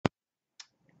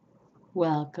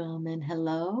Welcome and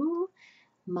hello,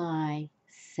 my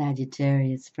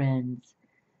Sagittarius friends,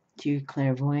 to your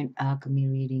Clairvoyant Alchemy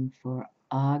reading for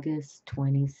August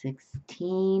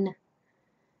 2016.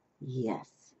 Yes,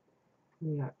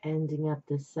 we are ending up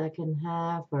the second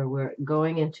half, or we're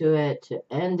going into it to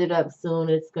end it up soon.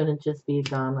 It's going to just be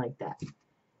gone like that.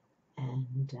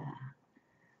 And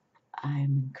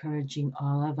I'm encouraging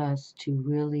all of us to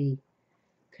really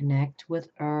connect with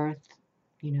Earth,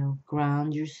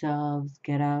 ground yourselves,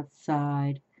 get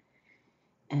outside.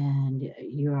 And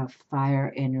you're a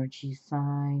fire energy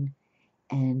sign,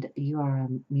 and you are a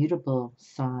mutable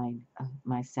sign,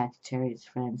 my Sagittarius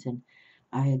friends. And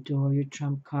I adore your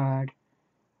trump card,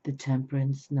 the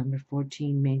Temperance, number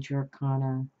 14, Major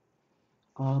Arcana,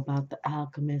 all about the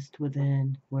alchemist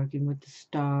within, working with the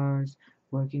stars,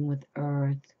 working with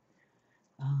Earth.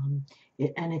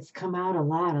 And it's come out a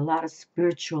lot of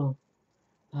spiritual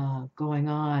going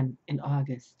on in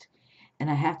August. And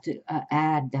I have to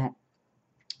add that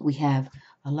we have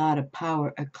a lot of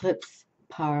power, eclipse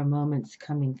power moments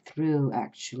coming through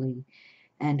actually.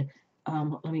 And I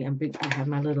have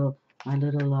my little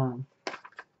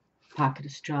pocket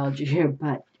astrology here,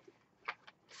 but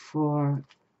for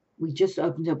we just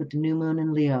opened up with the new moon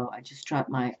in Leo. I just dropped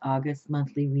my August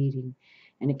monthly reading,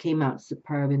 and it came out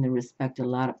superb in the respect a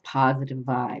lot of positive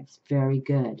vibes. Very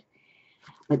good.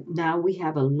 But now we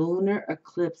have a lunar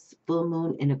eclipse full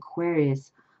moon in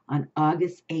Aquarius on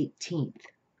August 18th.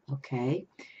 Okay.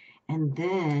 And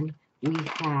then we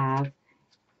have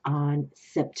on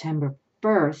September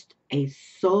 1st a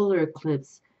solar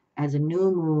eclipse as a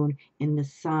new moon in the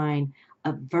sign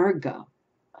of Virgo.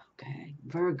 Okay,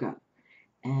 Virgo.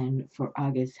 And for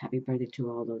August, happy birthday to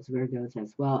all those Virgos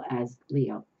as well as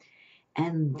Leo.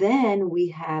 And then we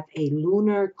have a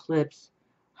lunar eclipse,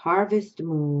 harvest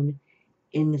moon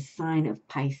in the sign of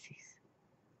Pisces.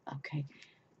 Okay,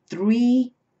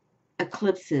 three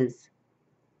eclipses,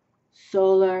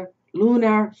 solar,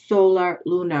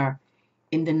 lunar,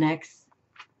 in the next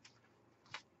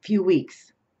few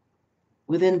weeks,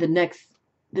 within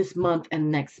this month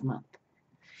and next month.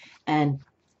 And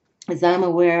as I'm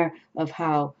aware of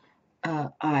how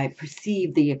I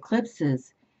perceive the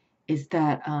eclipses, is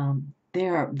that they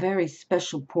are very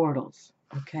special portals,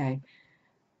 okay?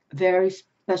 Very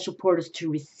special portals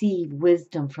to receive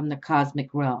wisdom from the cosmic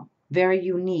realm. Very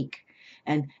unique,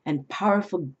 and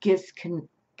powerful gifts can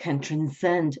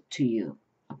transcend to you,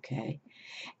 okay?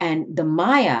 And the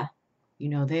Maya,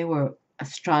 they were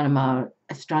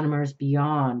astronomers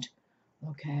beyond,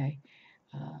 okay?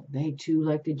 They too,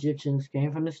 like the Egyptians,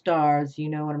 came from the stars, you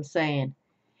know what I'm saying?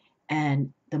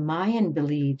 And the Mayan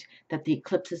believed that the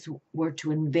eclipses were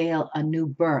to unveil a new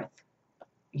birth,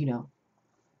 you know,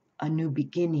 a new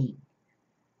beginning.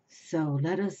 So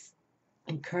let us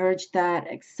encourage that,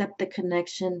 accept the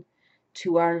connection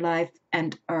to our life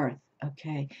and earth,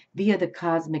 okay, via the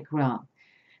cosmic realm.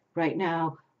 Right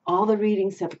now, all the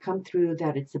readings have come through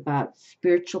that it's about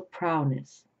spiritual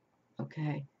prowess,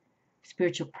 okay?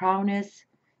 Spiritual prowess,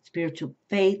 spiritual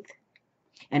faith,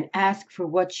 and ask for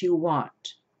what you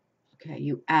want. Okay,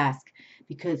 you ask,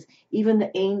 because even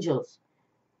the angels,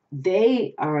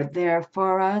 they are there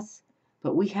for us,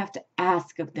 but we have to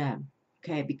ask of them.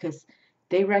 Okay, because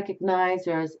they recognize,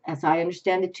 or as I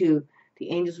understand it too,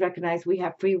 the angels recognize we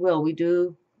have free will. We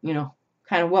do,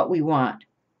 kind of what we want.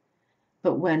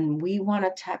 But when we want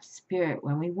to tap spirit,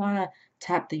 when we want to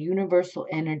tap the universal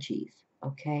energies,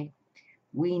 okay,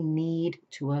 we need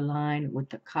to align with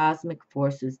the cosmic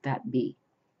forces that be.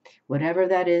 Whatever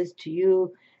that is to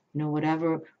you,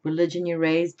 whatever religion you're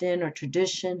raised in or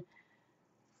tradition,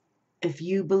 if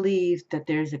you believe that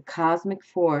there's a cosmic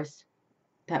force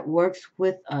that works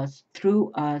with us,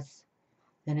 through us,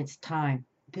 then it's time.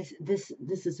 This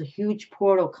is a huge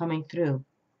portal coming through.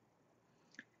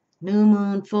 New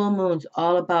moon, full moons,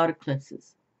 all about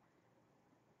eclipses.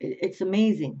 It's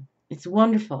amazing. It's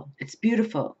wonderful. It's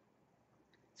beautiful.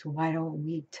 So why don't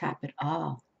we tap it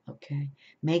all? Okay.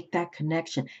 Make that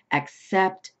connection.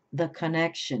 Accept the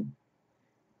connection.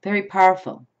 Very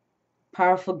powerful.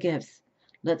 Powerful gifts.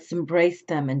 Let's embrace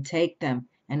them and take them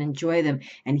and enjoy them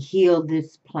and heal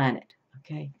this planet.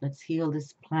 Okay. Let's heal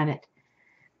this planet.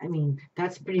 I mean,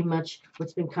 that's pretty much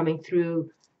what's been coming through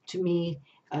to me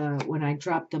when I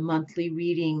drop the monthly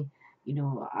reading.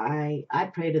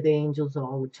 I pray to the angels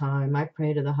all the time. I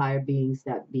pray to the higher beings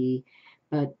that be.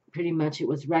 But pretty much it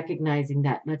was recognizing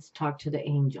that let's talk to the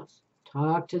angels.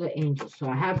 Talk to the angels. So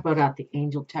I have brought out the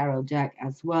Angel Tarot deck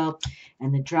as well.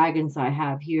 And the dragons I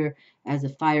have here as a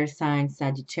fire sign,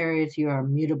 Sagittarius, you are a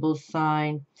mutable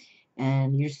sign.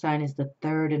 And your sign is the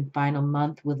third and final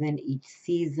month within each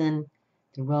season.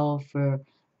 The role for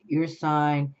your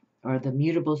sign or the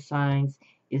mutable signs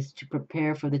is to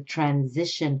prepare for the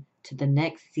transition to the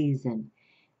next season.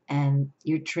 And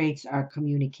your traits are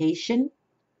communication,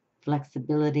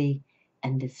 flexibility,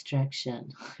 and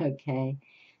distraction. Okay.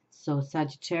 So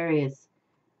Sagittarius,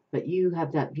 but you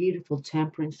have that beautiful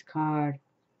Temperance card,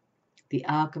 the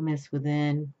Alchemist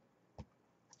within.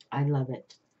 I love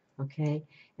it. Okay.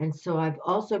 And so I've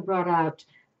also brought out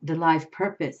the life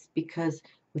purpose because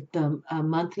with the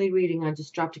monthly reading I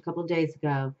just dropped a couple days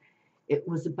ago, it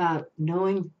was about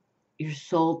knowing your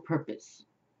soul purpose,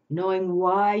 knowing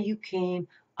why you came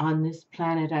on this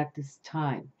planet at this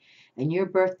time. And your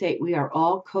birth date, we are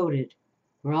all coded.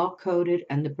 We're all coded,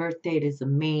 and the birth date is a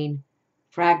main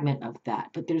fragment of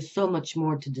that. But there's so much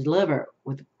more to deliver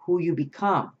with who you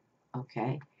become.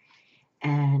 Okay.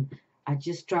 And I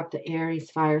just dropped the Aries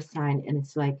fire sign, and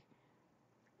it's like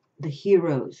the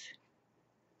heroes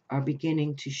are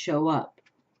beginning to show up.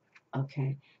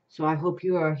 Okay. So I hope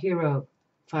you are a hero,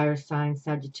 fire sign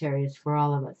Sagittarius, for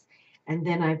all of us. And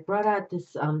then I brought out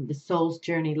this the Soul's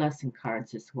Journey lesson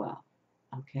cards as well.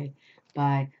 Okay.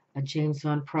 By James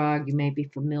Van Praagh. You may be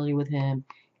familiar with him.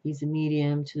 He's a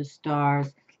medium to the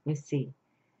stars. Let's see.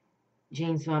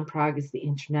 James Van Praagh is the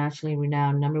internationally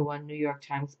renowned #1 New York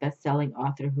Times best-selling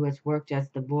author who has worked as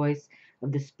the voice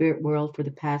of the spirit world for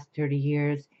the past 30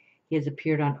 years. He has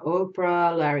appeared on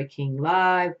Oprah, Larry King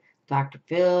Live, Dr.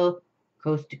 Phil,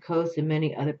 Coast to Coast, and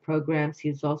many other programs. He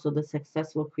is also the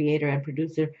successful creator and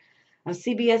producer of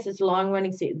CBS's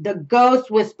long-running series, The Ghost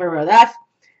Whisperer.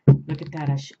 Look at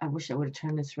that. I wish I would have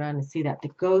turned this around and see that. The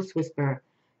Ghost Whisperer.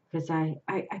 Because I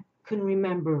couldn't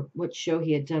remember what show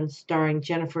he had done starring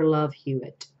Jennifer Love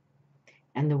Hewitt.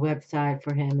 And the website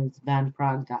for him is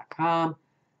vanpraagh.com.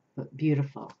 But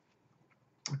beautiful.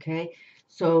 Okay.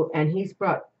 So, and he's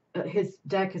brought, his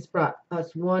deck has brought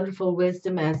us wonderful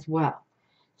wisdom as well.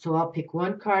 So I'll pick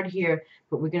one card here,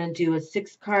 but we're going to do a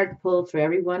 6-card pull for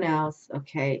everyone else,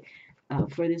 okay,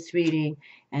 for this reading.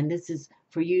 And this is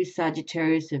for you,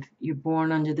 Sagittarius, if you're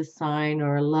born under the sign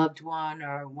or a loved one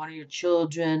or one of your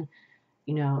children,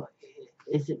 you know,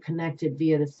 is it connected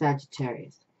via the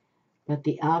Sagittarius? But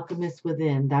the alchemist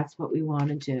within, that's what we want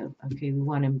to do. Okay, we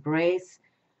want to embrace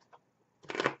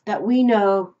that we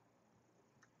know,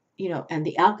 you know, and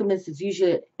the alchemist is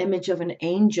usually an image of an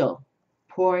angel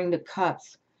pouring the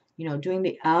cups, you know, doing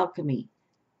the alchemy.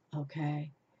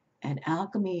 Okay. And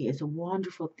alchemy is a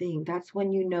wonderful thing. That's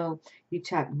when you know you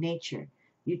tap nature,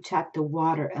 you tap the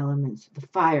water elements, the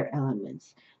fire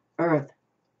elements, earth,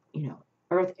 you know,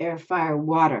 earth, air, fire,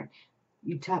 water.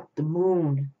 You tap the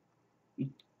moon.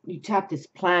 You tap this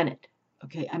planet.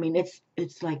 Okay. I mean,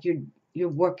 it's like you're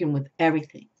working with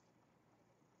everything.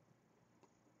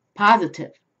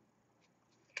 Positive.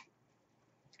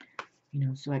 You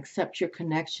know, so accept your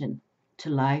connection to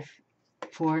life,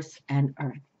 force, and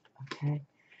earth. Okay.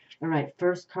 All right.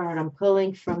 First card I'm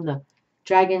pulling from the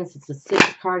dragons. It's a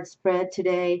 6-card spread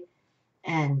today.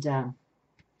 And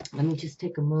let me just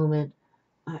take a moment.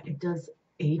 It does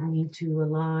aid me to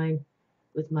align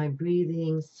with my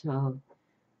breathing. So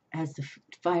as the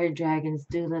fire dragons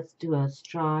do, let's do a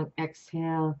strong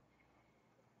exhale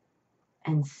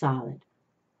and solid.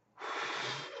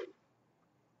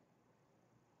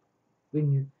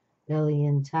 Bring your belly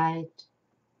in tight,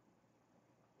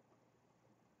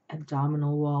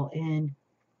 abdominal wall in,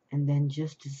 and then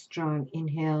just a strong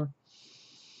inhale.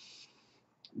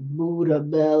 Buddha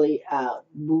belly out,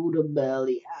 Buddha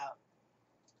belly out.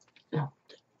 Now,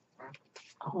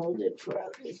 hold it for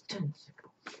at least 10 seconds.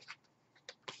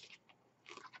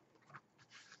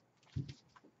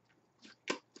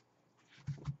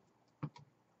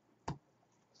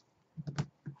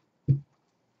 And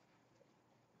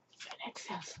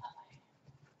exhale slowly.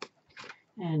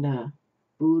 And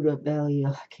Buddha belly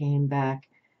came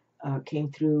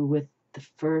through with the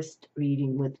first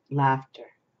reading with laughter.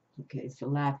 Okay, so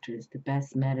laughter is the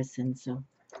best medicine. So,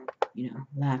 you know,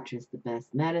 laughter is the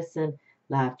best medicine.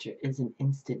 Laughter is an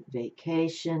instant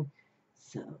vacation.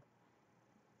 So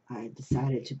I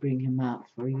decided to bring him out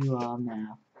for you all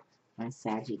now, my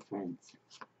Saggy friends.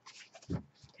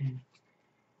 Okay,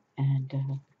 and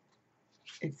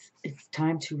it's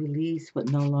time to release what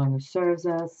no longer serves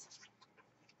us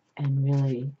and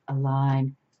really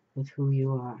align with who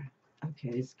you are.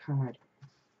 Okay, this card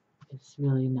is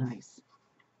really nice.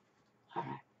 All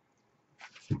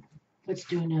right, let's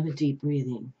do another deep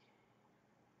breathing.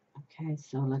 Okay,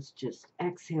 so let's just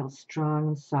exhale strong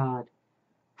and solid.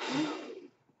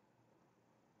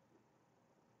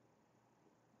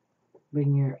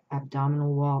 Bring your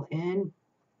abdominal wall in.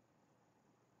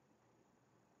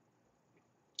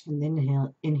 And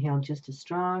then inhale just as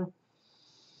strong.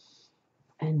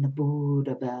 And the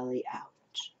Buddha belly out.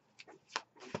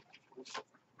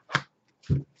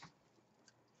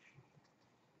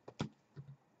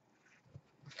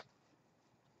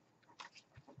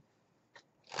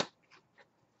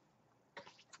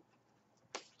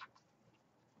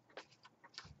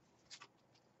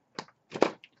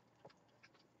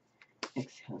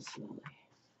 Exhale slowly.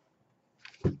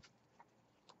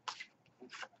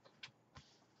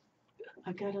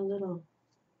 I got a little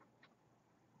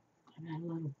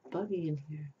buggy in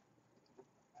here.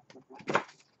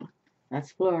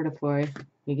 That's Florida for you.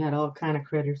 We got all kind of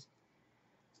critters.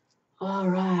 All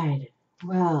right.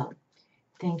 Well,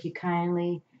 thank you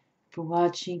kindly for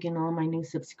watching and all my new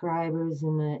subscribers.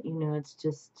 And, it's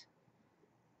just,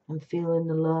 I'm feeling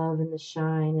the love and the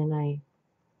shine, and I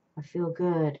feel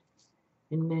good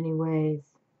in many ways.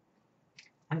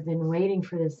 I've been waiting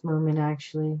for this moment,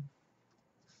 actually.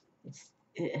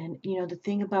 And the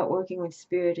thing about working with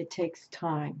spirit, it takes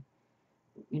time.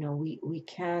 We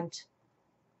can't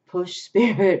push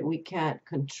spirit. We can't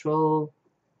control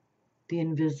the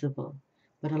invisible,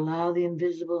 but allow the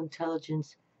invisible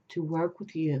intelligence to work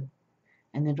with you,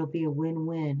 and it'll be a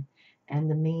win-win. And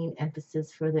the main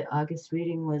emphasis for the August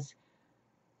reading was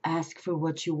ask for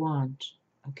what you want.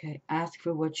 Okay, ask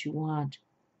for what you want.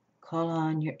 Call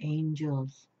on your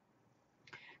angels.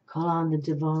 Call on the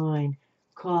divine.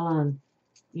 Call on,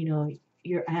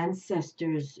 your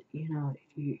ancestors,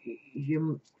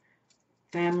 your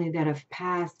family that have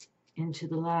passed into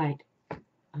the light.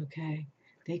 Okay,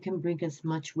 they can bring us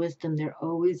much wisdom. They're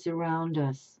always around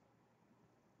us.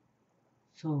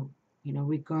 So,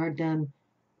 regard them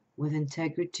with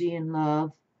integrity and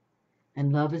love.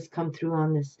 And love has come through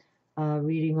on this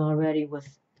reading already with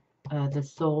the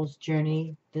Soul's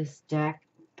Journey. This deck,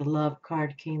 the love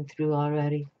card came through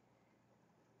already.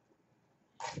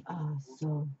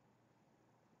 So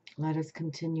let us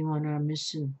continue on our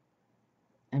mission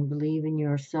and believe in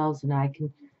yourselves. And I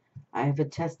have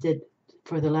attested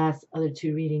for the last other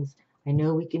two readings, I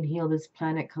know we can heal this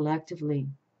planet collectively.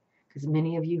 Because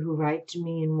many of you who write to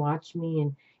me and watch me,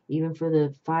 and even for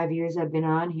the 5 years I've been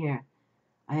on here,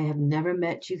 I have never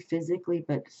met you physically,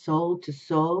 but soul to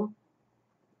soul,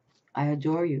 I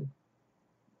adore you.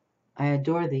 I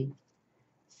adore thee.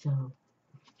 So,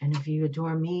 and if you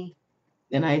adore me,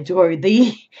 then I adore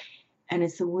thee. And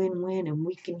it's a win-win, and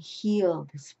we can heal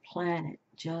this planet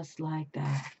just like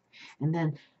that. And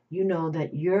then you know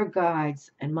that your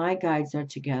guides and my guides are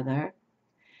together,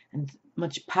 and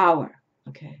much power,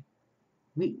 okay?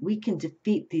 We can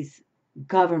defeat these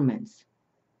governments,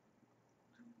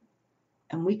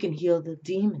 and we can heal the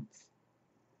demons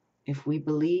if we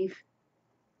believe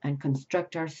and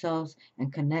construct ourselves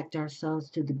and connect ourselves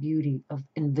to the beauty of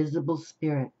invisible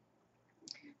spirit.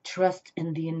 Trust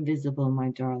in the invisible, my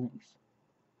darlings.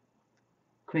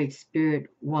 Great Spirit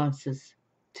wants us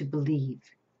to believe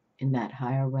in that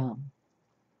higher realm.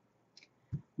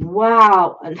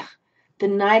 Wow, the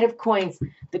Knight of Coins.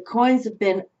 The coins have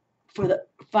been, for the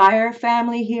fire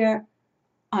family here,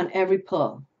 on every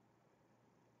pull.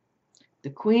 The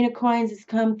Queen of Coins has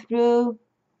come through.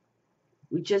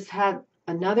 We just had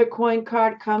another coin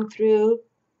card come through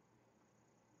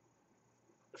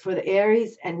for the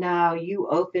Aries, and now you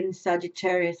open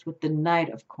Sagittarius with the Knight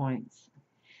of Coins.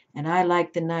 And I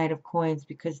like the Knight of Coins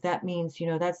because that means,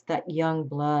 that's that young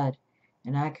blood.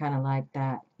 And I kind of like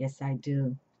that. Yes, I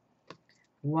do.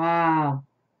 Wow.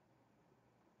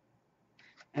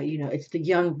 It's the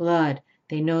young blood.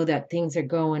 They know that things are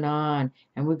going on,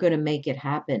 and we're going to make it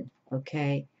happen.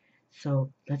 Okay?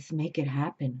 So let's make it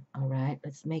happen. All right?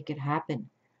 Let's make it happen.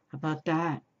 How about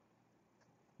that?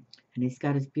 And he's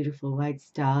got his beautiful white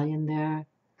stallion there.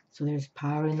 So there's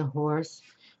power in the horse.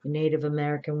 In Native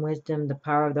American wisdom, the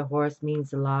power of the horse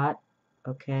means a lot.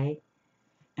 Okay?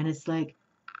 And it's like,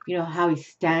 how he's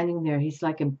standing there. He's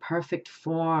like in perfect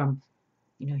form.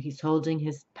 He's holding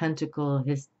his pentacle,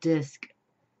 his disc,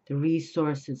 the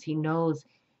resources. He knows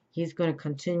he's going to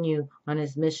continue on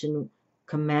his mission,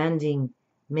 commanding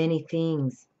many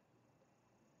things.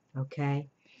 Okay?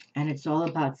 And it's all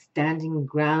about standing and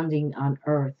grounding on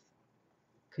earth.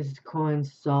 Because the coins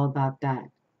is all about that.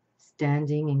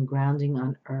 Standing and grounding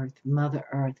on earth, Mother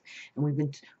Earth. And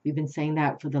we've been saying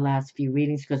that for the last few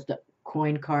readings, because the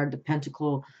coin card, the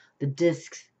pentacle, the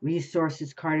discs,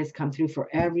 resources card has come through for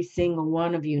every single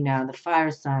one of you now, the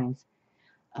fire signs.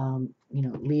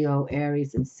 Leo,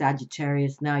 Aries, and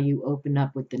Sagittarius. Now you open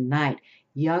up with the Knight.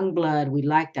 Young blood, we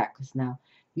like that, because now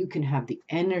you can have the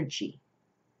energy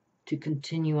to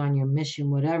continue on your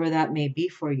mission, whatever that may be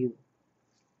for you.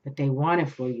 But they want it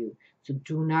for you. So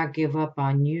do not give up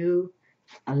on you.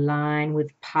 Align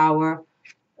with power.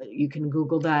 You can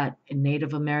Google that in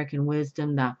Native American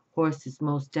wisdom. The horse is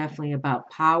most definitely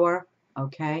about power.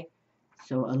 Okay?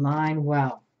 So align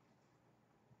well.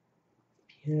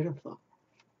 Beautiful.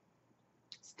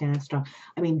 Stand strong.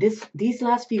 I mean, these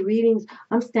last few readings,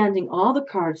 I'm standing all the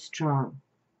cards strong.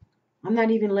 I'm not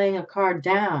even laying a card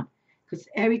down, because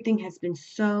everything has been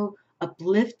so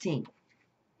uplifting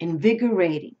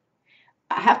invigorating.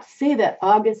 I have to say that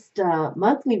August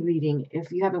monthly reading,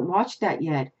 if you haven't watched that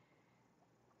yet,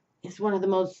 is one of the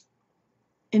most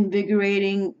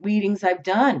invigorating readings I've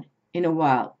done in a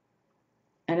while.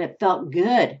 And it felt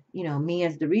good, me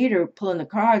as the reader pulling the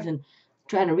cards and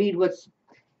trying to read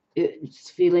it's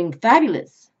feeling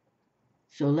fabulous.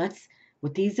 So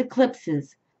with these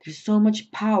eclipses, there's so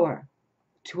much power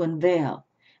to unveil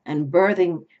and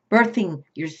birthing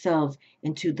yourselves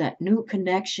into that new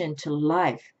connection to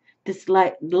life. This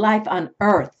life on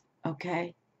earth,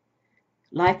 okay?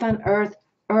 Life on earth,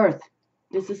 earth.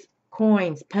 This is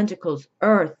coins, pentacles,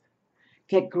 earth.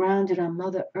 Get grounded on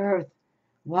Mother Earth.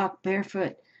 Walk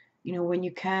barefoot, when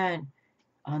you can.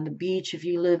 On the beach, if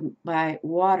you live by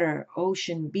water,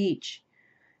 ocean, beach.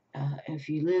 If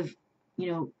you live,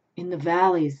 in the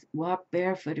valleys, walk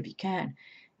barefoot if you can.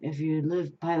 If you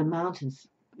live by the mountains,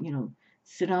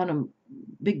 sit on a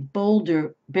big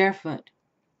boulder barefoot.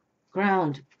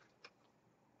 Ground.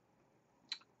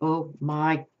 Oh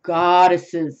my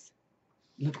goddesses.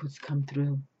 Look what's come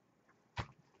through.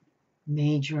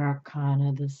 Major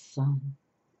Arcana the Sun.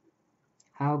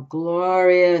 How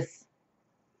glorious.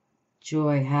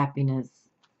 Joy, happiness,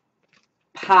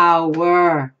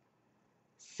 power,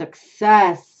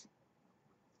 success.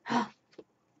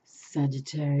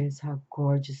 Sagittarius, how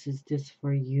gorgeous is this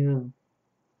for you?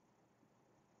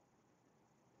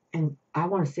 And I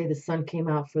want to say the sun came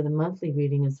out for the monthly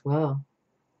reading as well.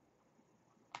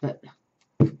 But,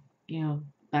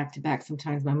 back to back,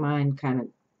 sometimes my mind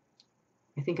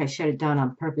I think I shut it down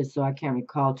on purpose so I can't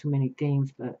recall too many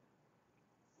things, but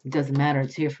it doesn't matter.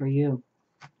 It's here for you.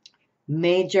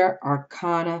 Major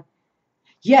Arcana.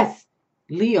 Yes,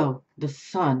 Leo, the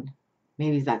sun.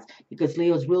 Maybe that's because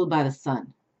Leo's ruled by the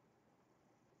sun.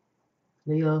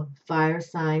 Leo, fire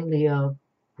sign, Leo,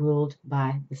 ruled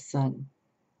by the sun.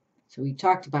 So we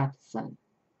talked about the sun.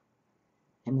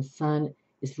 And the sun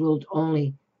is ruled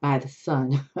only by the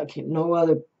sun. Okay, no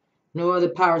other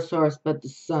power source but the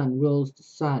sun rules the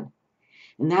sun.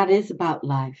 And that is about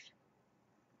life.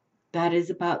 That is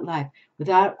about life.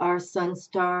 Without our sun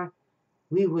star,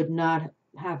 we would not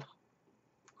have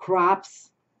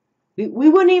crops. We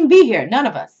wouldn't even be here, none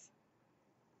of us.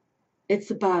 It's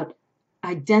about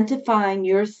identifying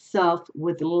yourself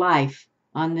with life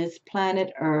on this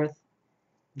planet Earth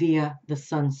via the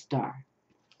sun star.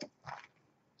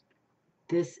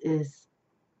 This is,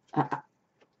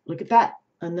 look at that,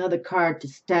 another card to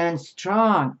stand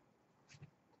strong.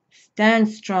 Stand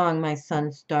strong, my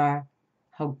sun star.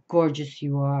 How gorgeous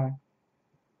you are.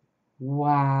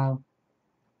 Wow.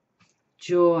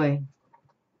 Joy.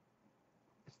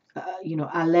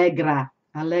 Alegria.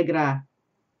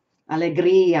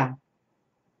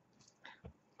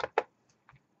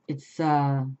 It's,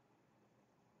 the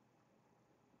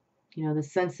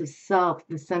sense of self,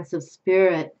 the sense of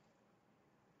spirit,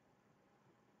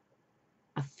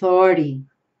 authority,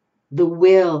 the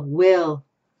will.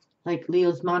 Like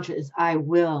Leo's mantra is, I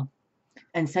will.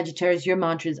 And Sagittarius, your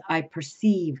mantra is, I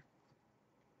perceive.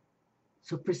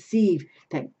 So perceive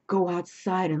that, go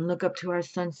outside and look up to our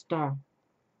sun star.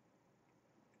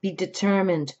 Be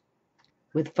determined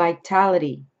with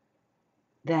vitality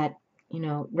that,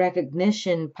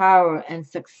 recognition, power, and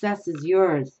success is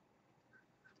yours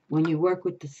when you work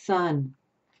with the sun.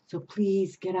 So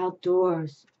please get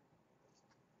outdoors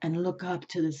and look up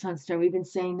to the sun star. We've been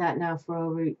saying that now for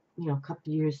over, a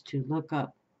couple of years too. Look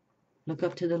up. Look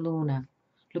up to the Luna.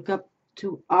 Look up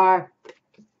to our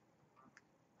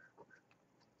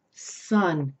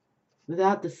sun.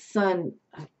 Without the sun,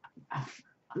 I'm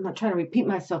not trying to repeat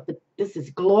myself, but this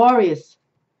is glorious.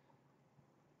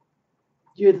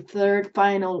 You're the third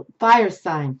final fire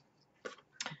sign.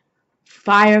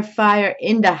 Fire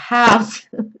in the house.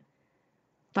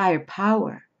 Fire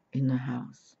power in the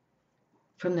house.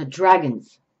 From the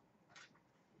dragons.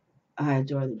 I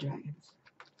adore the dragons.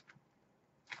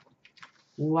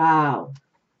 Wow.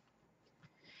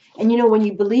 And when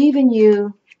you believe in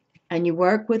you and you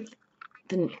work with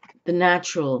the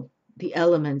natural, the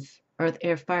elements, earth,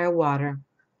 air, fire, water,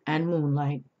 and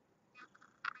moonlight,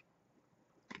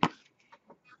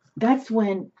 that's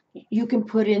when you can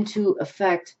put into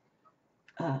effect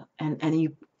and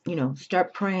you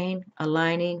start praying,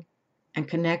 aligning, and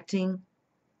connecting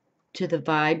to the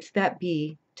vibes that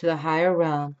be, to the higher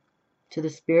realm, to the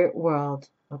spirit world,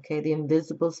 okay, the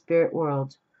invisible spirit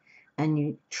world, and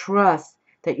you trust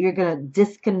that you're going to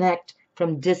disconnect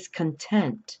from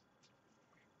discontent.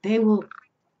 They will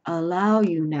allow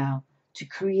you now to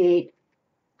create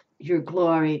your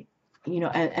glory,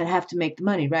 and have to make the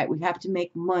money, right? We have to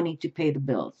make money to pay the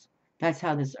bills. That's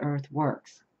how this earth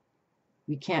works.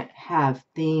 We can't have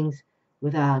things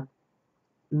without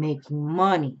making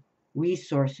money,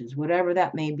 resources, whatever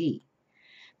that may be.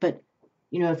 But,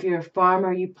 you know, if you're a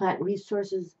farmer, you plant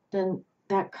resources, then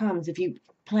that comes. If you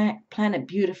plant it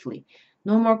beautifully.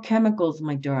 No more chemicals,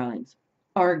 my darlings.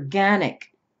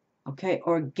 Organic. Okay,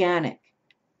 organic.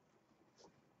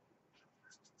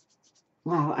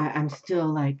 Wow, I'm still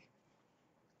like,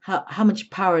 how much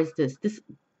power is this? This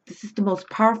is the most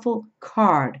powerful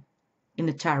card in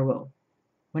the tarot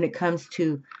when it comes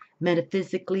to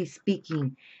metaphysically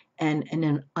speaking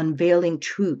and unveiling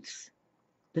truths.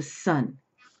 The sun.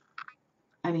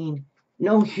 I mean,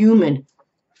 no human,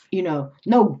 you know,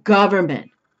 no government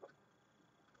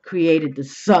created the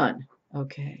sun.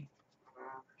 Okay.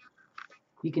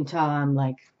 You can tell I'm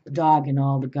like dogging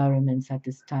all the governments at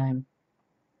this time.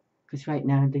 Because right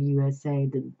now in the USA,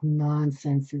 the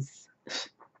nonsense is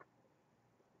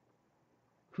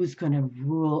who's going to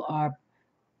rule our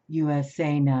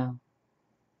USA now?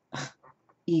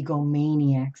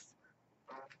 Egomaniacs.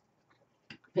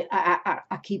 But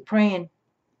I keep praying.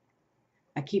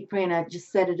 I keep praying. I just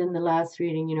said it in the last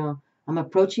reading, you know, I'm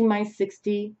approaching my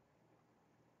 60th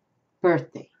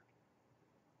birthday.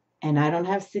 And I don't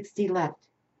have 60 left.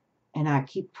 And I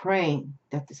keep praying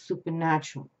that the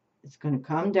supernatural is going to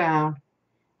come down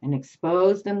and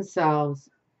expose themselves,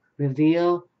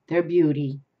 reveal their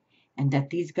beauty, and that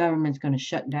these governments are going to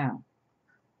shut down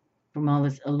from all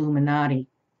this Illuminati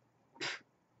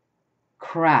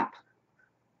crap,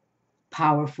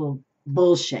 powerful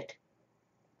bullshit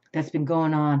that's been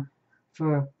going on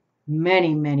for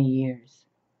many, many years.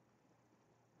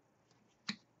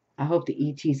 I hope the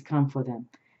ETs come for them.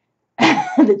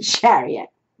 The Chariot.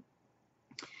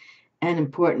 An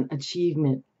important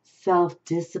achievement,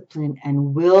 self-discipline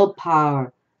and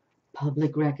willpower,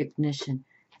 public recognition.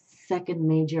 Second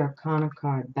major arcana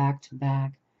card back to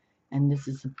back. And this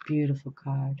is a beautiful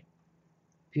card.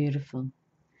 Beautiful.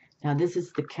 Now this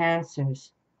is the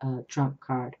Cancer's trump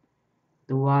card.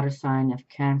 The water sign of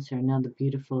Cancer, another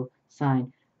beautiful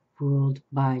sign ruled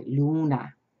by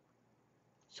Luna.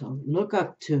 So look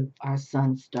up to our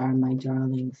sun star, my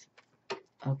darlings.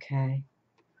 Okay.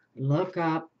 Look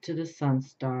up to the sun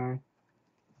star.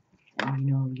 And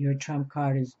you know, your trump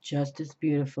card is just as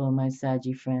beautiful, my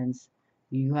Saggy friends.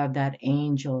 You have that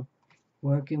angel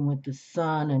working with the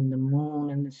sun and the moon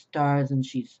and the stars, and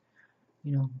she's,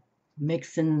 you know,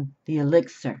 mixing the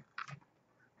elixir.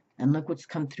 And look what's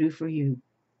come through for you,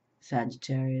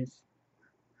 Sagittarius.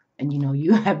 And you know,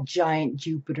 you have giant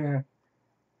Jupiter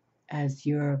as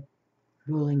your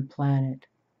ruling planet.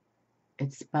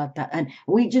 It's about that. And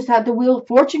we just had the Wheel of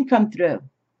Fortune come through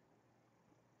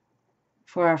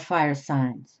for our fire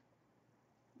signs.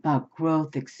 About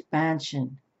growth,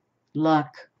 expansion,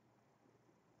 luck,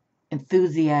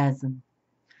 enthusiasm.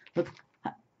 Look,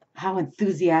 how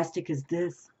enthusiastic is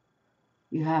this?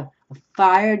 You have a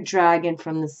fire dragon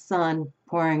from the sun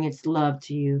pouring its love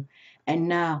to you. And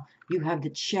now you have the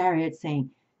Chariot saying,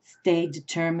 stay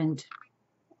determined.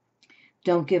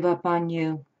 Don't give up on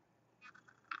you.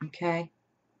 Okay?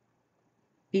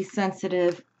 Be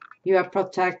sensitive. You are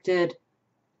protected.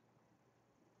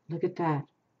 Look at that.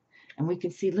 And we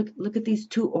can see, look at these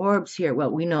two orbs here.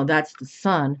 Well, we know that's the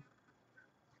sun.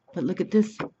 But look at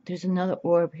this. There's another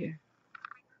orb here.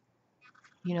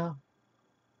 You know,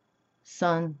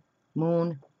 sun,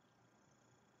 moon.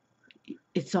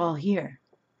 It's all here.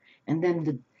 And then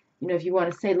the, you know, if you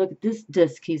want to say, look at this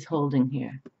disc he's holding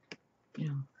here. You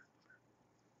know,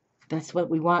 that's what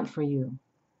we want for you,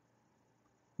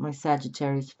 my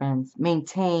Sagittarius friends.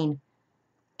 Maintain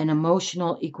an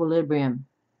emotional equilibrium.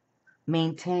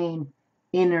 Maintain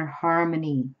inner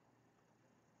harmony.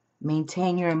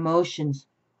 Maintain your emotions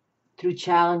through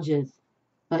challenges,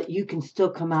 but you can still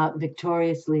come out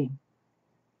victoriously.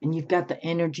 And you've got the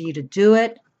energy to do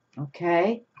it,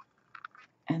 okay?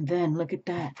 And then look at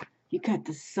that. You got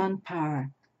the sun power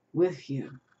with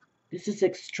you. This is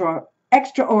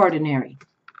extraordinary.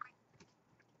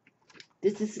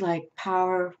 This is like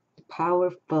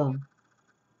powerful.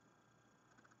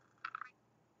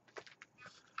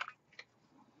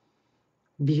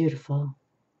 Beautiful.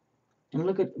 And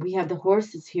look at, we have the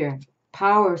horses here.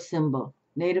 Power symbol.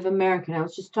 Native American. I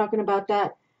was just talking about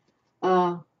that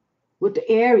with the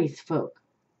Aries folk.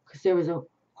 Because there was a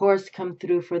horse come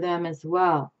through for them as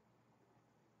well.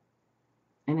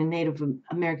 And in Native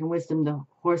American wisdom, the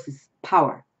horse is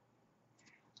power.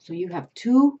 So you have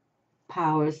two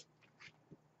powers.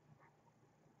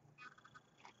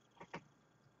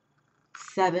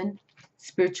 7,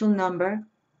 spiritual number,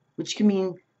 which can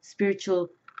mean spiritual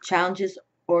challenges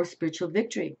or spiritual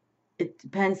victory. It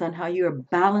depends on how you are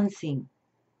balancing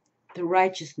the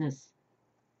righteousness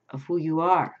of who you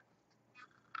are.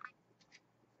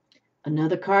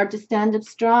 Another card to stand up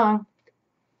strong.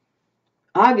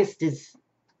 August is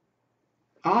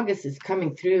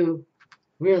coming through,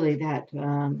 really, that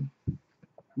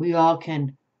we all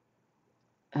can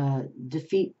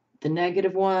defeat the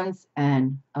negative ones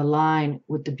and align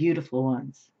with the beautiful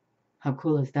ones. How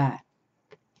cool is that?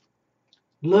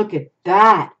 Look at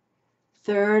that.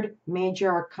 Third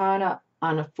major arcana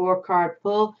on a 4-card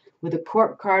pull with a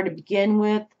court card to begin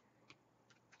with.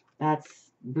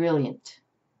 That's brilliant.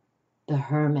 The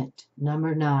Hermit,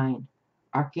 number 9,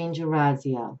 Archangel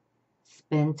Raziel.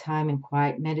 Spend time in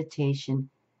quiet meditation,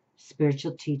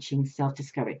 spiritual teaching,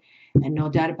 self-discovery. And no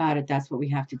doubt about it, that's what we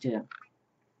have to do.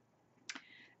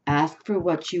 Ask for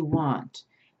what you want.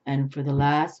 And for the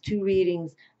last 2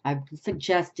 readings, I've been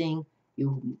suggesting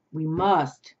we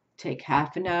must take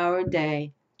half an hour a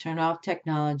day, turn off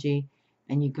technology,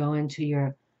 and you go into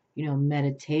your,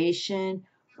 meditation,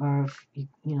 or if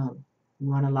you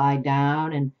want to lie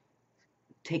down and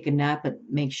take a nap, but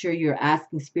make sure you're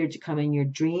asking spirit to come in your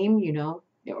dream,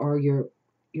 or your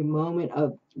moment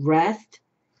of rest,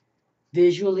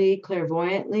 visually,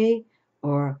 clairvoyantly,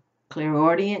 or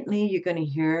clairaudiently. You're going to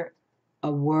hear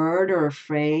a word or a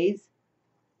phrase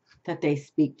that they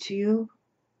speak to you,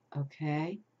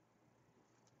 okay?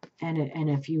 And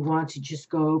if you want to just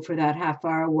go for that half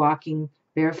hour walking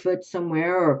barefoot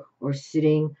somewhere, or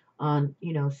sitting on,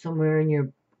 somewhere in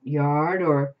your yard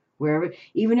or wherever,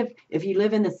 even if you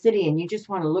live in the city and you just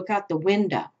want to look out the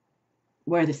window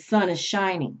where the sun is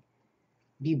shining,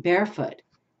 be barefoot,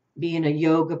 be in a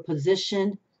yoga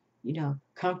position,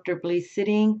 comfortably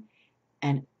sitting,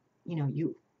 and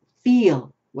you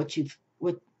feel what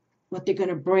they're going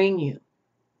to bring you.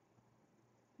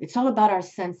 It's all about our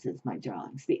senses, my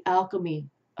darlings, the alchemy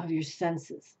of your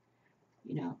senses,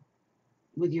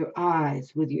 with your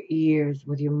eyes, with your ears,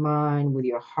 with your mind, with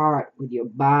your heart, with your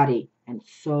body and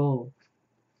soul.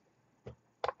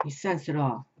 You sense it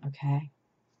all, okay?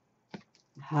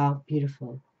 How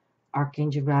beautiful.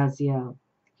 Archangel Raziel,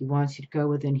 he wants you to go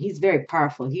within. He's very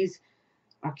powerful.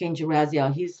 Archangel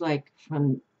Raziel, he's like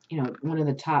from, one of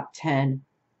the top 10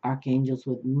 archangels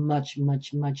with much,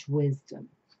 much, much wisdom.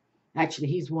 Actually,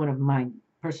 he's one of my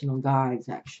personal guides,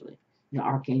 actually.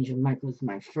 Archangel Michael is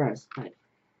my first, but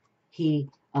he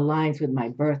aligns with my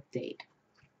birth date.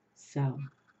 So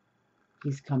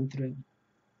he's come through.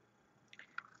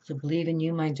 So believe in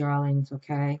you, my darlings,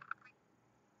 okay?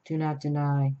 Do not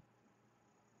deny.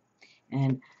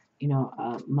 And,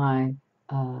 my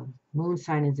moon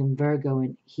sign is in Virgo,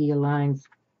 and he aligns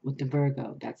with the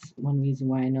Virgo. That's one reason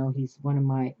why I know he's one of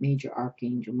my major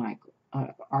archangels,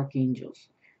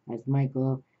 as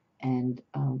Michael and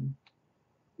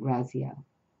Raziel.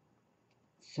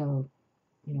 So,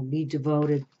 be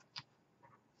devoted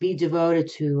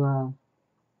to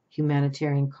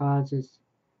humanitarian causes.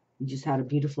 We just had a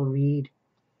beautiful read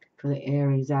for the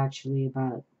Aries, actually,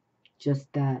 about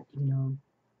just that,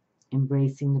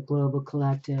 embracing the global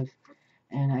collective.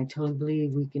 And I totally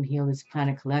believe we can heal this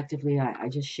planet collectively. I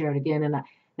just shared again, and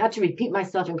not to repeat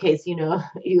myself in case,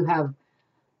 you have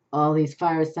all these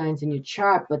fire signs in your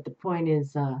chart, but the point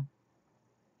is,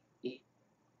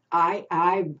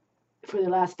 I for the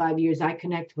last 5 years, I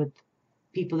connect with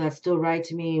people that still write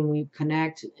to me, and we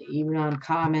connect even on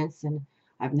comments. And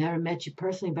I've never met you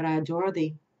personally, but I adore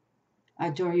thee. I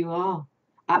adore you all.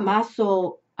 My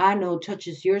soul, I know,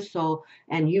 touches your soul,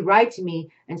 and you write to me,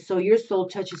 and so your soul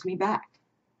touches me back.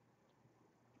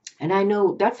 And I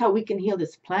know that's how we can heal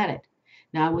this planet.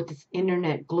 Now, with this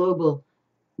internet global,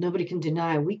 nobody can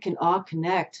deny we can all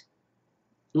connect.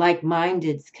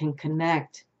 Like-mindeds can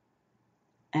connect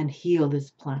and heal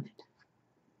this planet.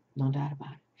 No doubt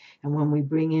about it. And when we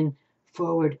bring in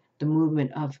forward the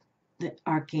movement of the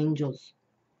archangels,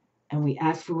 and we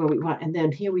ask for what we want, and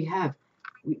then here we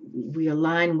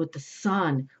align with the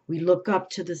sun. We look up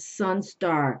to the sun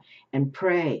star and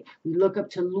pray. We look up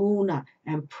to Luna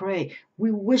and pray.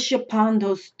 We wish upon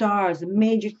those stars, a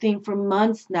major thing for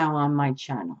months now on my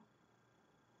channel.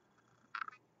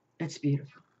 It's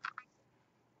beautiful.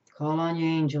 Call on your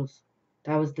angels.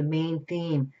 That was the main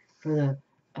theme for the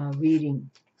reading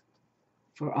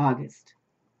for August.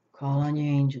 Call on your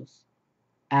angels.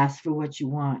 Ask for what you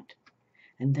want.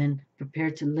 And then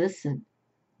prepare to listen,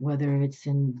 whether it's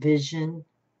in vision,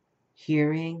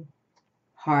 hearing,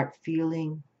 heart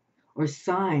feeling, or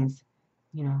signs.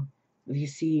 If you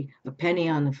see a penny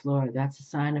on the floor, that's a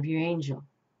sign of your angel.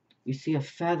 You see a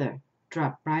feather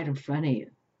drop right in front of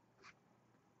you.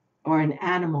 Or an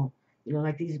animal,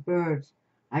 like these birds.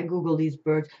 I Google these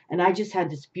birds, and I just had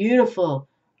this beautiful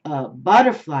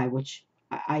butterfly, which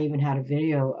I even had a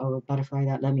video of a butterfly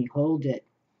that let me hold it.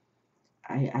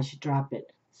 I should drop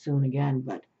it soon again,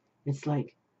 but it's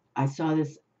like I saw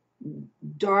this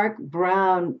dark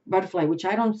brown butterfly, which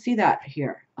I don't see that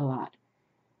here a lot.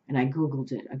 And I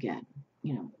Googled it again,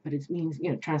 but it means,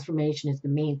 transformation is the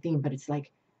main theme, but it's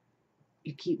like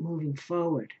you keep moving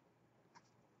forward.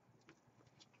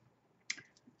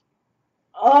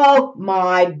 Oh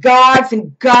my gods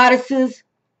and goddesses.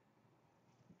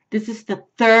 This is the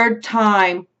third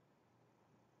time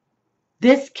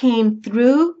this came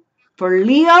through for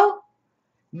Leo.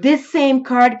 This same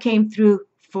card came through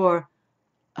for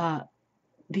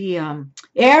the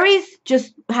Aries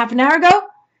just half an hour ago.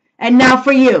 And now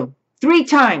for you. 3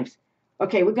 times.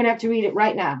 Okay, we're going to have to read it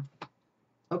right now.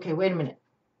 Okay, wait a minute.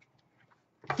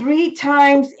 3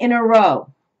 times in a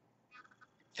row.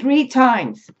 3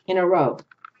 times in a row.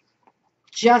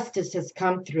 Justice has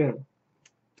come through.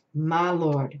 My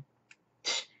Lord.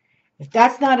 If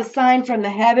that's not a sign from the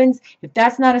heavens, if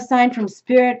that's not a sign from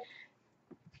Spirit,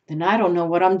 then I don't know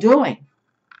what I'm doing.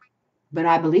 But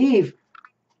I believe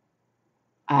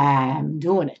I'm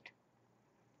doing it.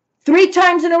 3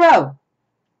 times in a row.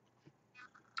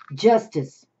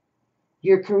 Justice.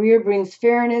 Your career brings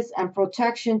fairness and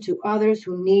protection to others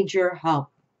who need your help.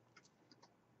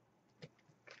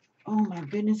 Oh my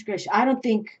goodness gracious.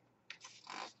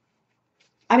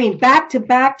 Back to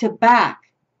back to back.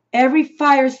 Every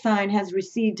fire sign has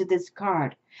received this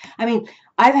card. I've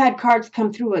had cards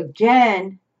come through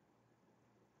again,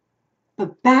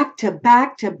 but back to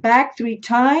back to back 3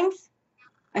 times?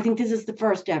 I think this is the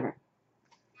first ever.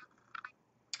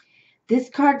 This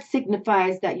card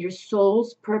signifies that your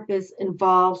soul's purpose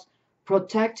involves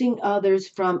protecting others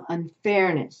from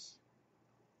unfairness.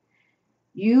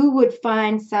 You would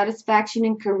find satisfaction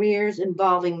in careers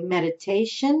involving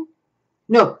meditation.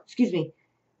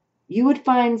 You would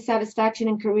find satisfaction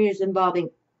in careers involving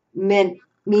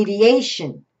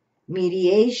mediation,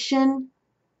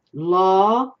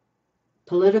 law,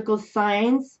 political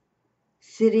science,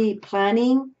 city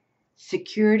planning,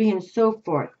 security, and so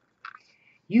forth.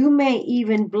 You may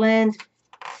even blend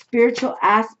spiritual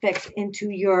aspects into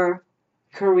your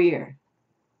career,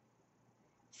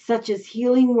 such as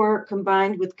healing work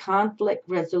combined with conflict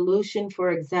resolution,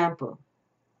 for example.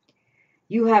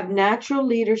 You have natural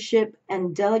leadership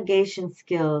and delegation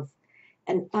skills,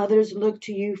 and others look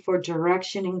to you for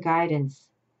direction and guidance.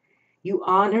 You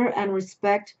honor and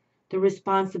respect the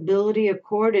responsibility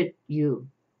accorded you,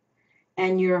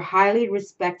 and you're highly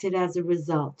respected as a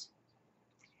result.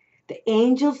 The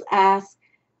angels ask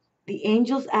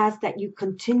that you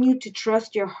continue to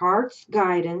trust your heart's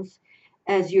guidance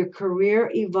as your career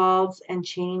evolves and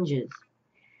changes.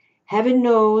 Heaven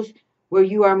knows where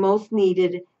you are most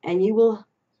needed, and will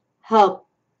help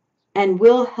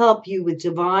you with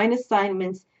divine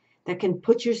assignments that can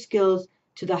put your skills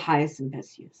to the highest and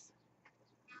best use.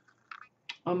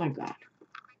 Oh my God.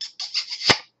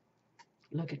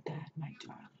 Look at that, my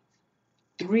darling.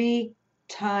 3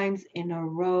 times in a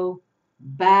row,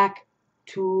 back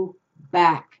to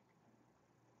back.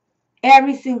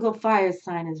 Every single fire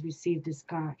sign has received this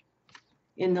card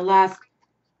in the last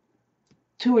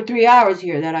 2 or 3 hours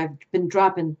here that I've been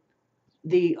dropping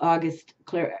the August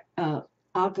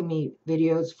alchemy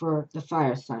videos for the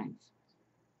fire signs.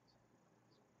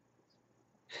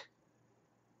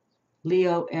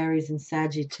 Leo, Aries, and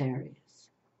Sagittarius.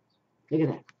 Look at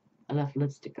that. I left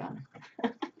lipstick on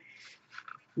her.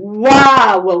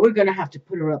 Wow. Well, we're going to have to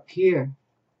put her up here.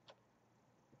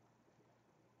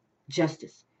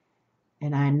 Justice.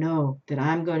 And I know that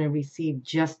I'm going to receive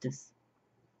justice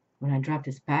when I drop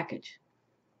this package.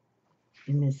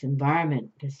 In this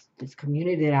environment, this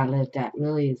community that I lived at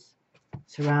really is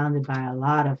surrounded by a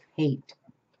lot of hate.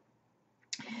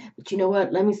 But you know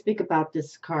what? Let me speak about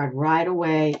this card right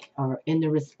away, or in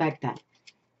the respect that,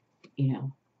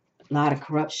 a lot of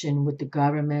corruption with the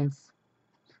governments.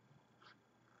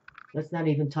 Let's not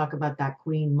even talk about that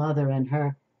Queen Mother and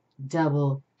her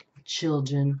devil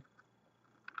children,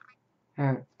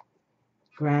 her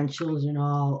grandchildren,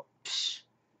 all. Psh.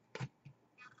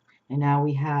 And now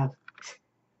we have,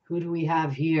 who do we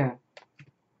have here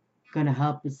going to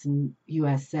help us in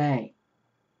USA?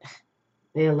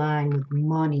 They align with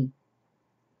money,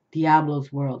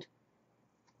 Diablo's world.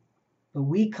 But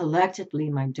we collectively,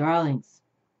 my darlings,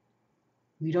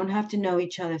 we don't have to know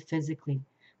each other physically,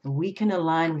 but we can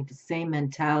align with the same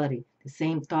mentality, the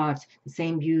same thoughts, the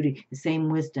same beauty, the same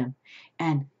wisdom,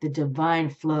 and the divine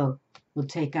flow will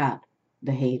take out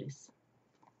the haters.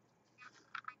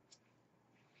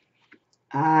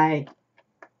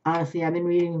 Honestly, I've been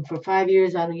reading for 5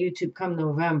 years on YouTube come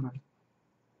November.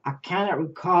 I cannot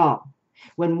recall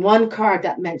when one card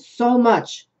that meant so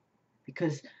much,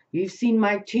 because you've seen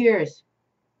my tears,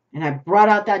 and I brought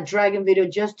out that dragon video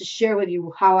just to share with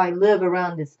you how I live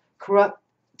around this corrupt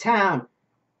town,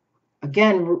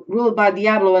 again, ruled by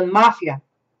Diablo and Mafia,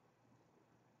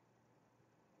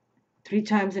 3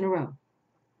 times in a row.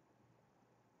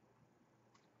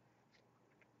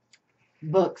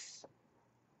 Books.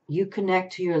 You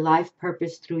connect to your life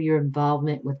purpose through your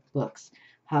involvement with books.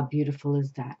 How beautiful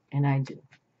is that? And I do.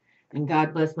 And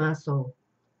God bless my soul.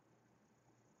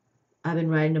 I've been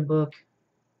writing a book,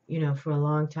 for a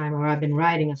long time, or I've been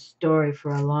writing a story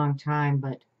for a long time,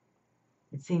 but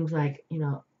it seems like,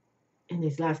 in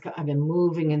these last couple, I've been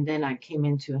moving, and then I came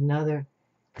into another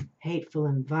hateful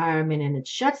environment, and it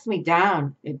shuts me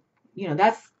down. It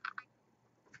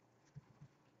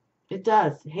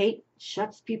does. Hate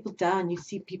shuts people down. You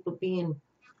see people being,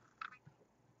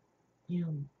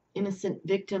 innocent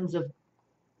victims of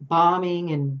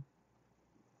bombing and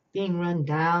being run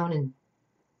down and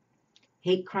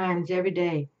hate crimes every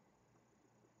day.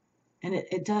 And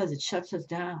it does. It shuts us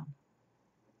down.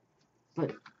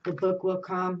 But the book will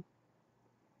come.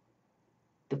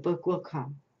 The book will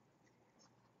come.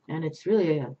 And it's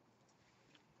really a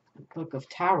book of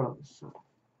tarot. So.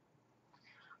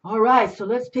 All right, so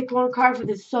let's pick one card for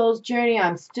this soul's journey.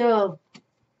 I'm still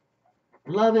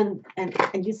loving,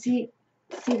 and you see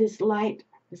this light,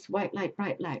 this white light,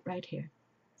 bright light right here.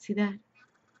 See that?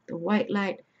 The white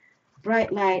light,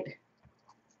 bright light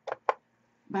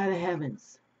by the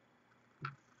heavens.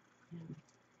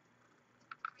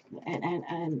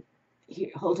 And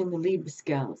here, holding the Libra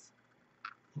scales.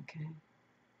 Okay.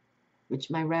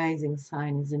 Which my rising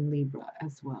sign is in Libra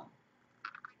as well.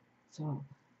 So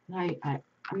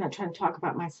I'm not trying to talk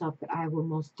about myself, but I will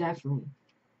most definitely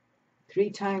 3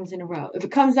 times in a row. If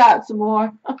it comes out some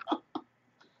more,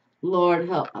 Lord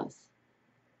help us.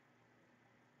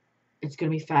 It's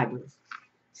going to be fabulous.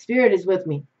 Spirit is with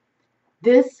me.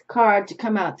 This card to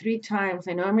come out 3 times,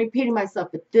 I know I'm repeating myself,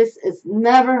 but this has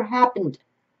never happened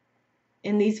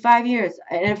in these 5 years.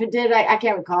 And if it did, I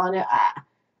can't recall it.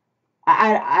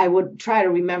 I would try to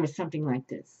remember something like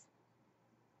this.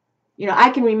 I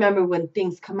can remember when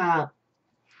things come out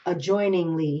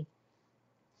adjoiningly,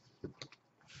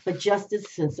 but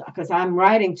justice, because I'm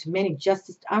writing to many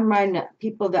justice, I'm writing to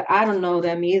people that I don't know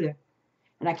them either.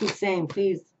 And I keep saying,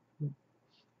 please,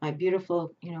 my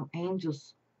beautiful,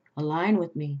 angels, align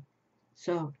with me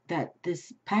so that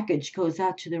this package goes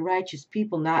out to the righteous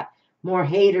people, not more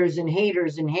haters and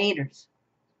haters and haters.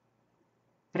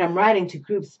 But I'm writing to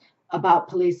groups about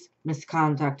police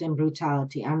misconduct and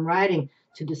brutality. I'm writing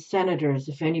to the senators,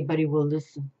 if anybody will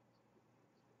listen.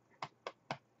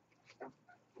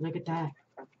 Look at that,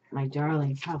 my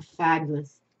darlings, how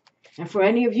fabulous. And for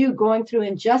any of you going through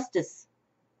injustice,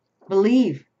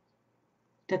 believe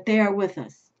that they are with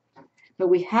us. But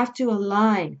we have to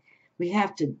align. We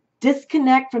have to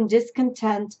disconnect from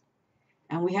discontent,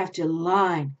 and we have to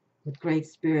align with Great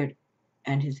Spirit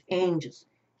and his angels.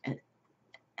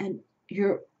 And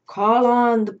your call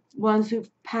on the ones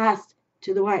who've passed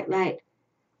to the white light,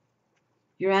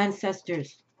 your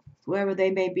ancestors, whoever they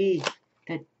may be,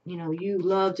 that you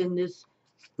loved in this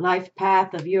life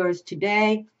path of yours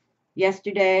today,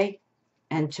 yesterday,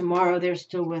 and tomorrow. They're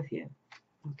still with you.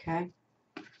 Okay?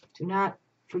 Do not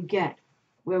forget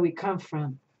where we come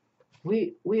from.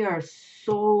 We are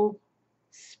soul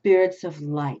spirits of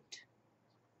light.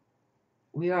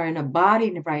 We are in a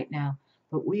body right now,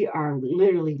 but we are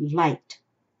literally light.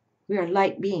 We are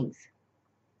light beings.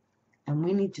 And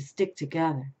we need to stick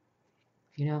together.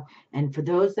 And for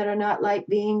those that are not light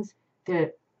beings,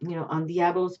 they're, on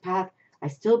Diablo's path, I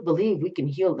still believe we can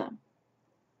heal them.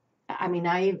 I mean,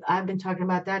 I've been talking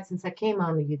about that since I came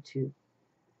on the YouTube.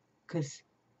 Because,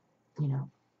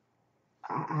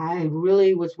 I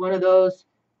really was one of those,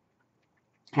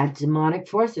 had demonic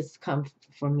forces come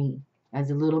for me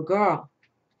as a little girl,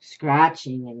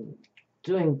 scratching and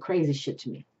doing crazy shit to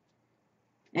me.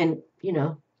 And,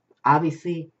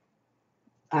 obviously,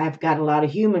 I've got a lot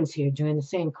of humans here doing the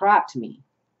same crap to me.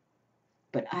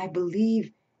 But I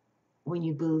believe when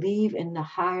you believe in the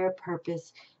higher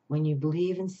purpose, when you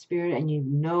believe in spirit and you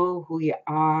know who you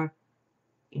are,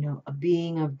 a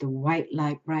being of the white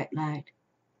light, bright light.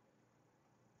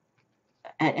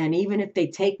 And even if they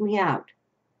take me out,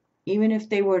 even if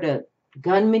they were to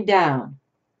gun me down,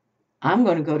 I'm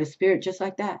going to go to spirit just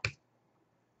like that.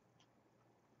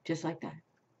 Just like that.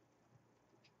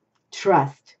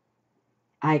 Trust.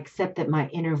 I accept that my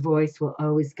inner voice will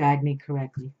always guide me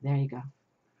correctly. There you go.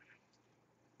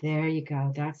 There you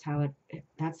go. That's how it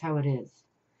is.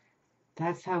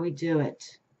 That's how we do it.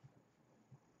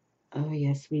 Oh,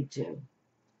 yes, we do.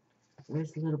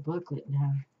 Where's the little booklet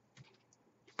now?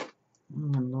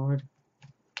 Oh, Lord.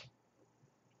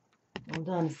 Hold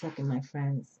on a second, my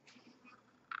friends.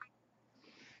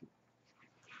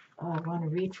 Oh, I want to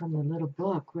read from the little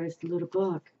book. Where's the little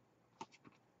book?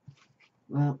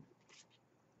 Well,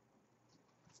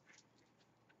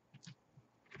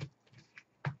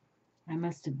 I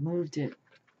must have moved it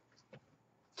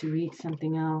to read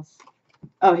something else.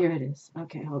 Oh, here it is.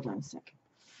 Okay, hold on a second.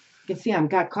 You can see I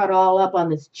got caught all up on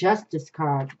this justice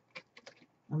card.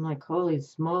 I'm like, holy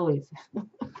smolies.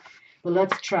 But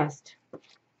let's trust.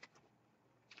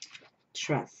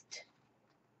 Trust.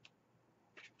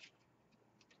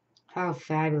 How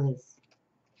fabulous.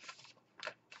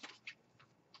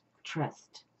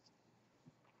 Trust.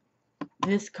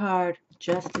 This card,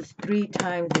 justice 3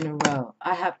 times in a row.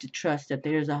 I have to trust that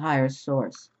there's a higher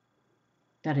source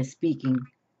that is speaking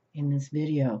in this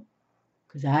video.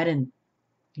 Because I didn't,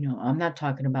 I'm not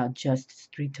talking about justice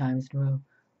 3 times in a row.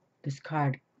 This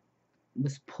card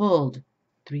was pulled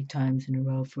 3 times in a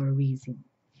row for a reason.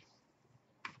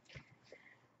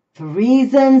 For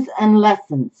reasons and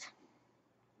lessons.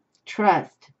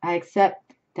 Trust. I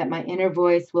accept that my inner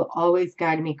voice will always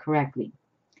guide me correctly.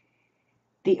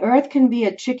 The earth can be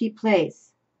a tricky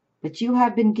place, but you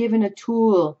have been given a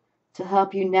tool to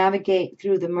help you navigate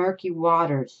through the murky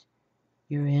waters.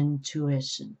 Your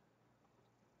intuition.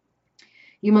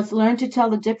 You must learn to tell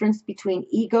the difference between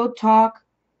ego talk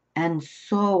and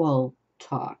soul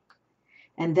talk,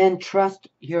 and then trust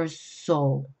your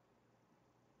soul.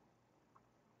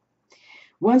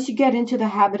 Once you get into the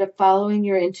habit of following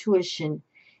your intuition,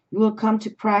 you will come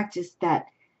to practice that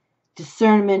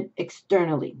discernment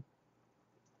externally.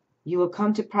 You will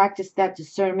come to practice that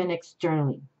discernment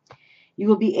externally. You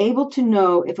will be able to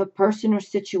know if a person or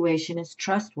situation is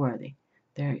trustworthy.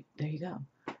 There you go.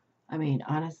 I mean,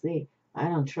 honestly, I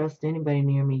don't trust anybody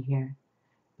near me here.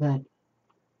 But,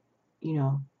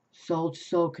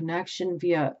 soul-to-soul connection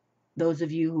via those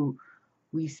of you who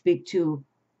we speak to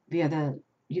via the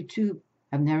YouTube.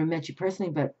 I've never met you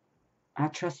personally, but I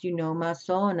trust you know my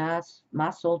soul, and my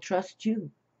soul trusts you.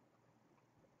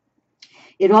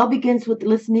 It all begins with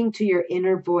listening to your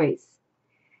inner voice.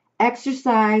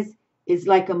 Exercise is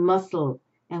like a muscle,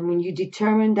 and when you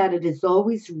determine that it is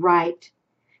always right,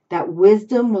 that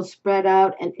wisdom will spread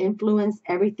out and influence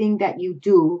everything that you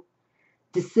do,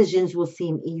 decisions will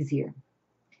seem easier.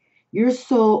 Your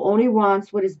soul only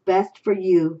wants what is best for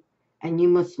you, and you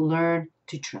must learn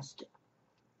to trust it.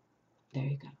 There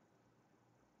you go.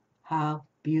 How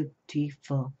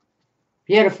beautiful.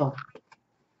 Beautiful.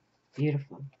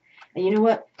 Beautiful. And you know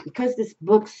what? Because this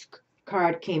books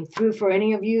card came through, for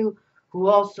any of you who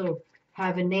also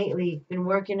have innately been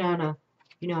working on a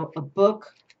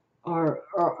book or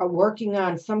working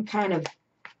on some kind of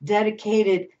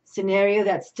dedicated scenario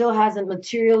that still hasn't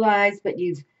materialized, but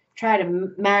you've tried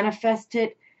to manifest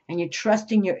it and you're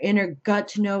trusting your inner gut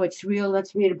to know it's real.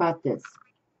 Let's read about this.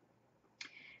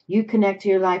 You connect to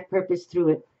your life purpose through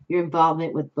it, your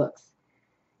involvement with books.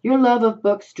 Your love of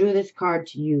books drew this card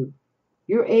to you.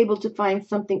 You're able to find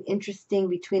something interesting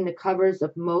between the covers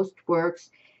of most works,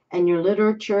 and your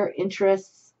literature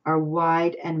interests are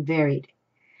wide and varied.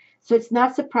 So it's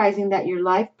not surprising that your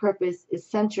life purpose is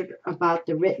centered about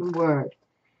the written word.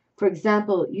 For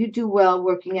example, you do well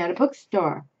working at a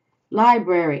bookstore,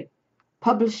 library,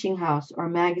 publishing house, or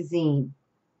magazine.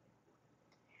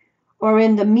 Or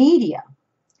in the media.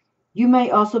 You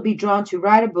may also be drawn to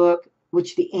write a book,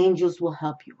 which the angels will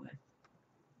help you with.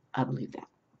 I believe that.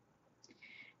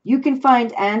 You can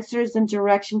find answers and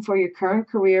direction for your current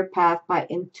career path by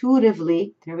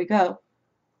intuitively, there we go,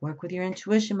 work with your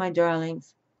intuition, my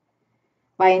darlings,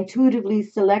 by intuitively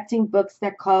selecting books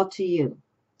that call to you.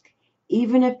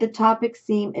 Even if the topics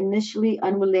seem initially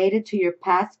unrelated to your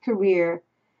past career,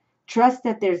 trust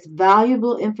that there's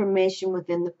valuable information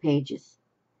within the pages.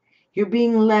 You're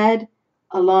being led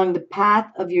along the path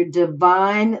of your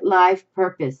divine life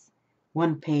purpose,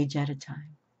 one page at a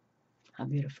time. How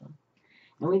beautiful.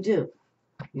 And we do,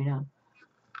 we'll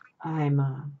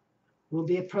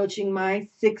be approaching my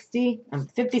 60. I'm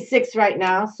 56 right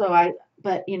now,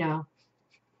 but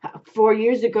 4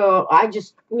 years ago, I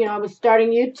was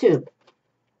starting YouTube.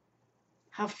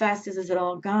 How fast is it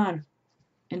all gone?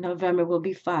 In November will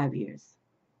be 5 years.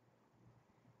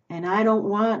 And I don't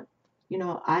want,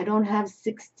 I don't have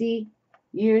 60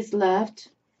 years left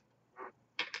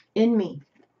in me.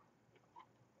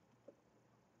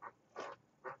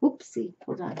 Oopsie,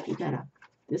 hold on,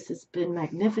 this has been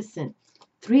magnificent.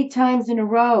 3 times in a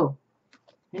row.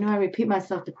 I repeat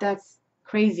myself, but that's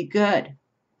crazy good.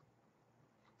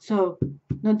 So,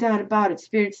 no doubt about it,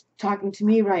 Spirit's talking to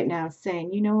me right now,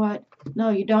 saying, you know what? No,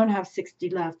 you don't have 60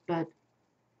 left, but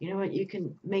you know what? You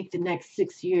can make the next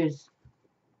 6 years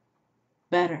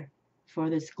better for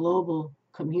this global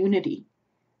community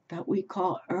that we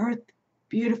call Earth,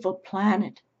 beautiful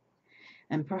planet.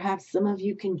 And perhaps some of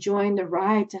you can join the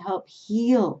ride to help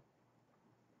heal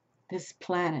this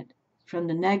planet from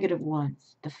the negative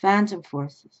ones, the phantom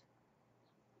forces.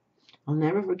 I'll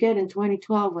never forget in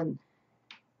 2012 when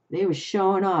they were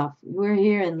showing off. We're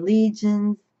here in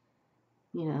legions.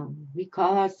 You know, we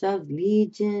call ourselves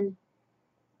Legion.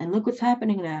 And look what's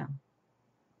happening now.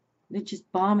 They're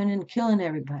just bombing and killing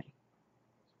everybody.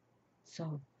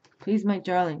 So, please, my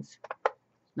darlings,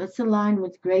 let's align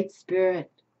with Great Spirit.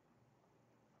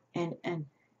 And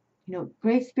you know,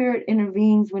 Great Spirit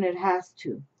intervenes when it has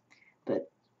to. But,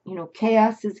 you know,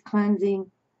 chaos is cleansing.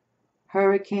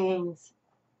 Hurricanes,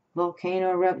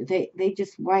 volcano eruptions, they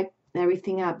just wipe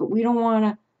everything out. But we don't want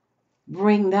to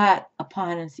bring that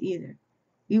upon us either.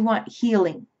 We want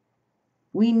healing.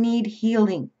 We need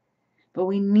healing. But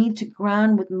we need to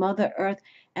ground with Mother Earth.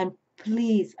 And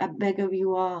please, I beg of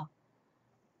you all,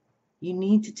 you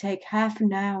need to take half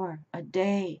an hour a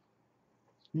day.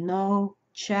 No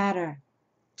chatter.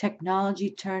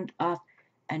 Technology turned off,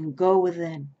 and go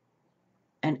within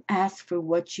and ask for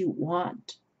what you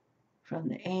want from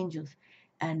the angels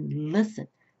and listen.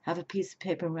 Have a piece of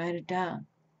paper and write it down.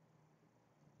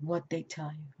 What they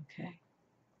tell you, okay?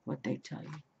 What they tell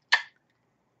you.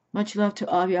 Much love to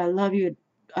all of you. I love you.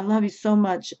 I love you so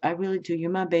much. I really do. You're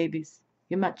my babies.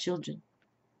 You're my children.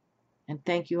 And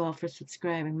thank you all for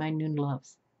subscribing, my new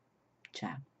loves.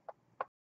 Ciao.